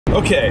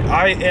Okay,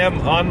 I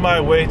am on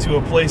my way to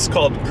a place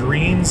called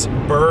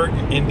Greensburg,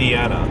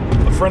 Indiana.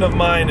 A friend of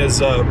mine is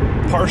a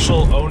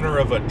partial owner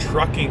of a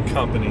trucking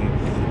company,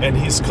 and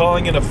he's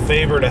calling in a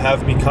favor to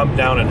have me come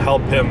down and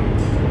help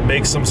him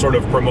make some sort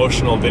of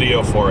promotional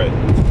video for it.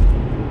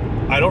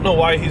 I don't know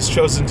why he's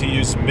chosen to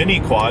use mini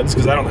quads,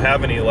 because I don't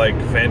have any like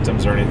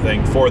Phantoms or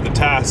anything for the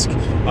task,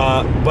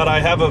 but I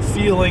have a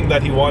feeling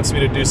that he wants me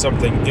to do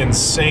something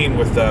insane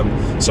with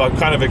them, so I'm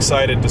kind of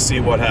excited to see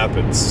what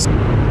happens.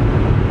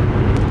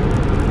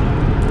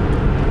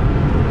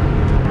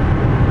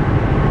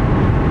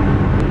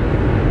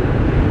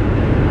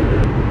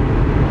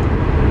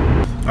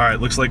 Alright,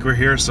 looks like we're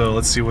here, so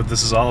let's see what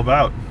this is all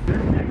about.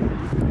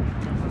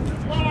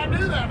 Well, I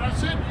knew that. I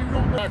said you were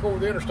going back over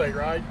the interstate,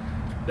 right?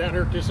 Down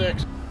here at this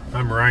exit.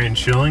 I'm Ryan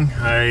Schilling.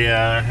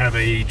 I have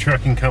a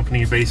trucking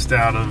company based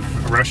out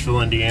of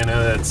Rushville, Indiana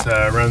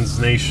that runs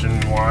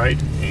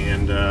nationwide,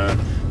 and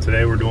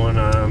today we're doing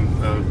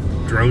a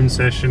drone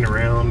session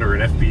around, or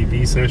an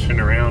FPV session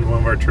around one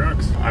of our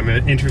trucks. I'm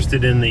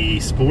interested in the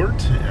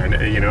sport, and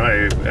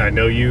I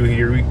know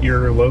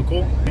you're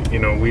local. You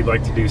know, we'd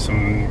like to do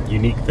some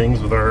unique things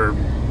with our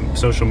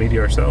social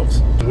media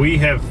ourselves. We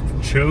have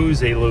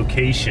chose a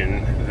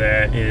location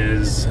that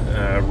is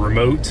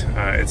remote.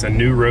 It's a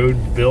new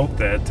road built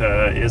that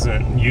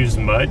isn't used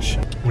much.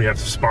 We have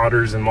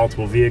spotters in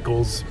multiple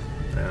vehicles,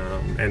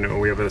 and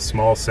we have a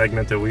small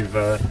segment that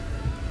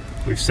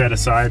we've set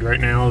aside right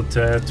now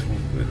that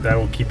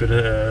will keep it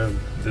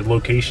the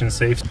location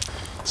safe.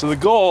 So the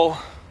goal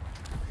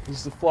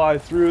is to fly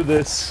through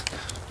this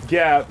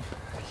gap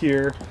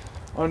here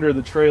under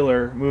the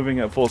trailer, moving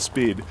at full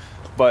speed.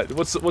 But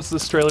what's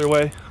this trailer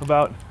weigh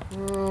about?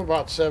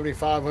 About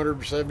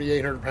 7,500 to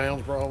 7,800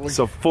 pounds probably.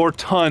 So 4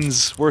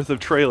 tons worth of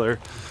trailer,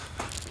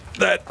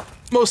 that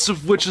most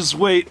of which's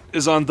weight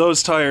is on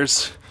those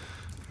tires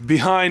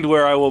behind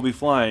where I will be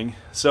flying.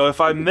 So if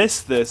I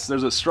miss this,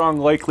 there's a strong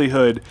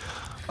likelihood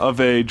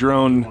of a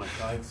drone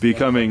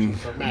becoming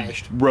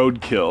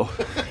roadkill.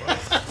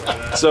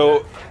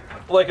 So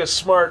like a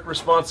smart,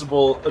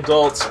 responsible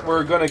adult,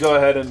 we're gonna go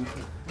ahead and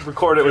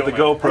record it with the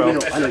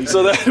GoPro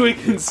so that we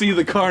can see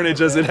the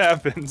carnage as it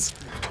happens.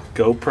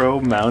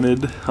 GoPro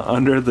mounted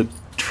under the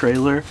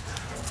trailer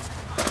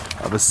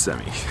of a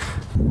semi.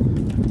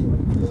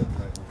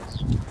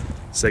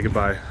 Say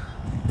goodbye.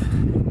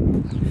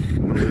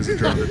 I'm gonna lose a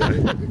drone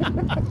today.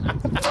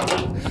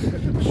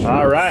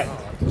 All right.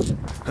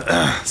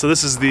 So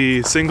this is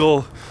the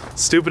single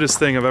stupidest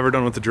thing I've ever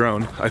done with the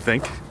drone, I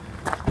think.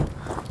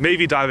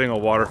 Maybe diving a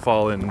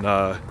waterfall in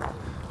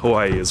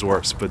Hawaii is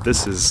worse, but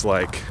this is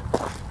like...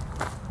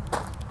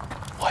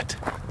 What?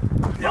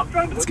 Yep,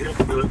 let's get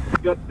to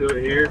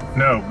it here.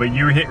 No, but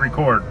you hit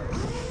record.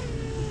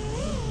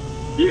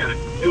 Yeah,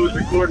 it was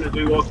recording as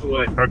we walked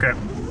away. Okay.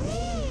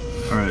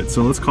 Alright,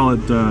 so let's call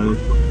it,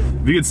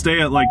 if you could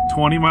stay at like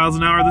 20 miles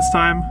an hour this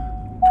time.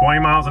 20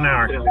 miles an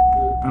hour. Yeah.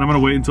 And I'm gonna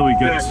wait until we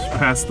get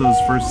past those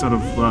first set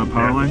of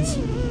power lines.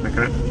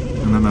 Okay.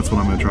 And then that's when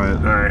I'm gonna try it.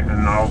 Alright,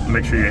 and I'll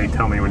make sure you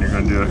tell me when you're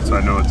gonna do it so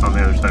I know it's on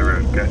the other side of the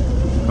road, okay?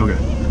 Okay.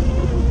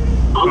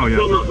 I'm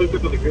still not hooked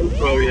up with the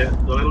GoPro yet,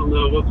 so I don't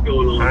know what's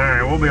going on.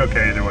 Alright, we'll be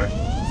okay either way.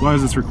 Why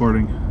is this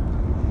recording?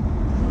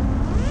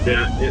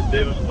 Yeah,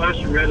 it was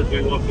flashing red as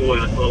we walked away,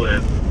 I saw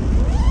that.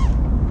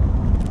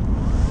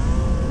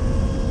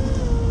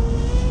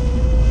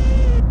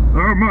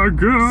 Oh my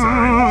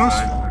gosh!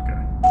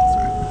 Okay.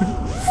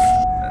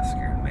 That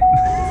scared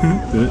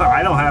me.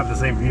 I don't have the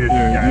same view as you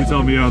guys. You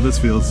tell me how this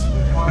feels.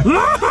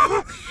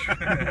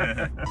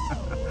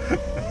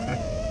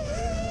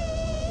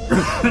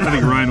 I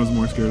think Ryan was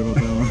more scared about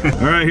that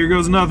one. Alright, here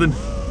goes nothing.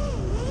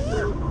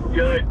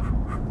 Good.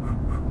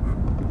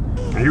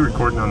 Are you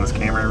recording on this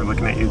camera? We're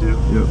looking at you too?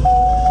 Yep.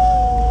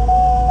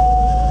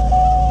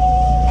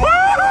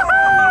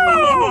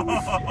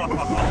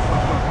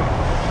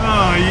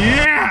 Oh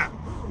yeah!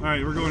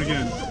 Alright, we're going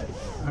again.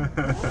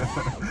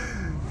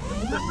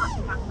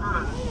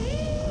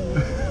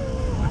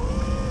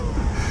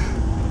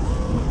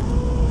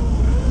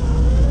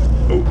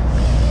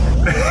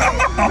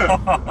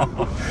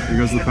 Here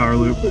goes the power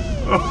loop.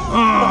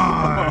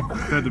 Oh,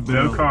 had to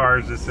bail. No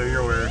cars, just so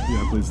you're aware.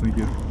 Yeah, please, thank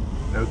you.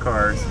 No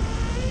cars.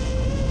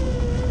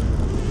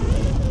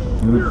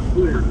 Clear,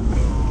 clear.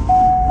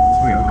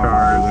 No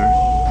cars.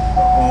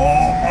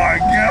 Oh my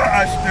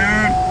gosh,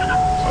 dude!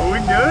 Are we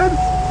good? Oh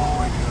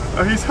my god.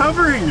 Oh, he's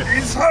hovering!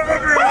 He's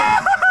hovering!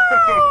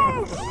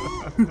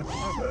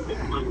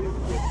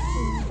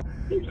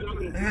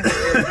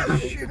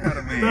 Shit out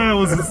of me. That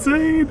was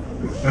insane!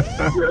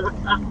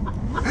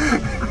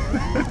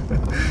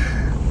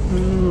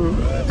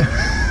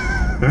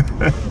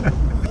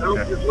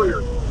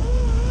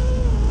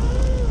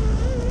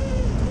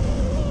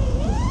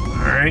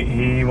 Alright,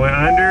 he went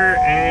under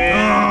and...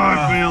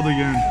 Oh, I failed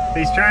again.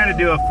 He's trying to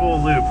do a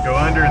full loop. Go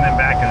under and then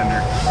back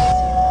under.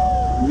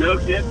 No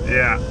kidding?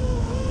 Yeah.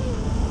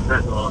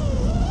 That's awesome.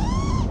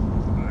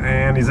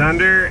 And he's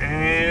under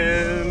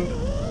and...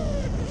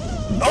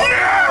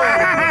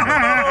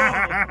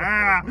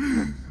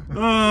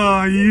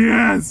 Oh,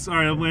 yes!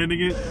 Alright, I'm landing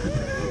it.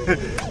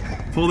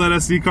 Pull that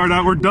SD card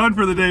out. We're done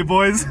for the day,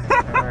 boys.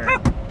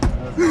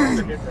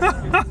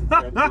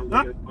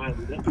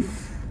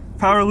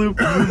 Power loop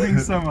moving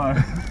semi.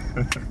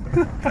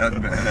 That's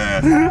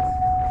badass.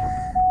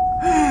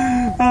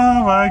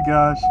 Oh my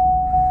gosh.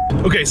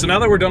 Okay, so now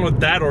that we're done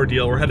with that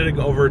ordeal, we're heading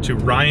over to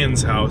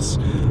Ryan's house,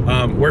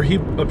 where he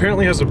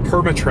apparently has a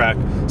perma-track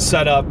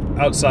set up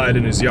outside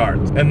in his yard.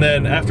 And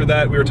then after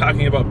that, we were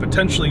talking about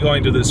potentially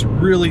going to this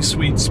really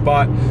sweet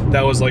spot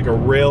that was like a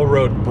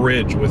railroad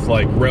bridge with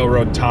like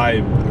railroad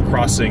tie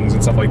crossings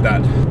and stuff like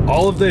that.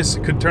 All of this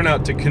could turn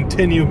out to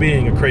continue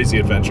being a crazy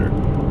adventure.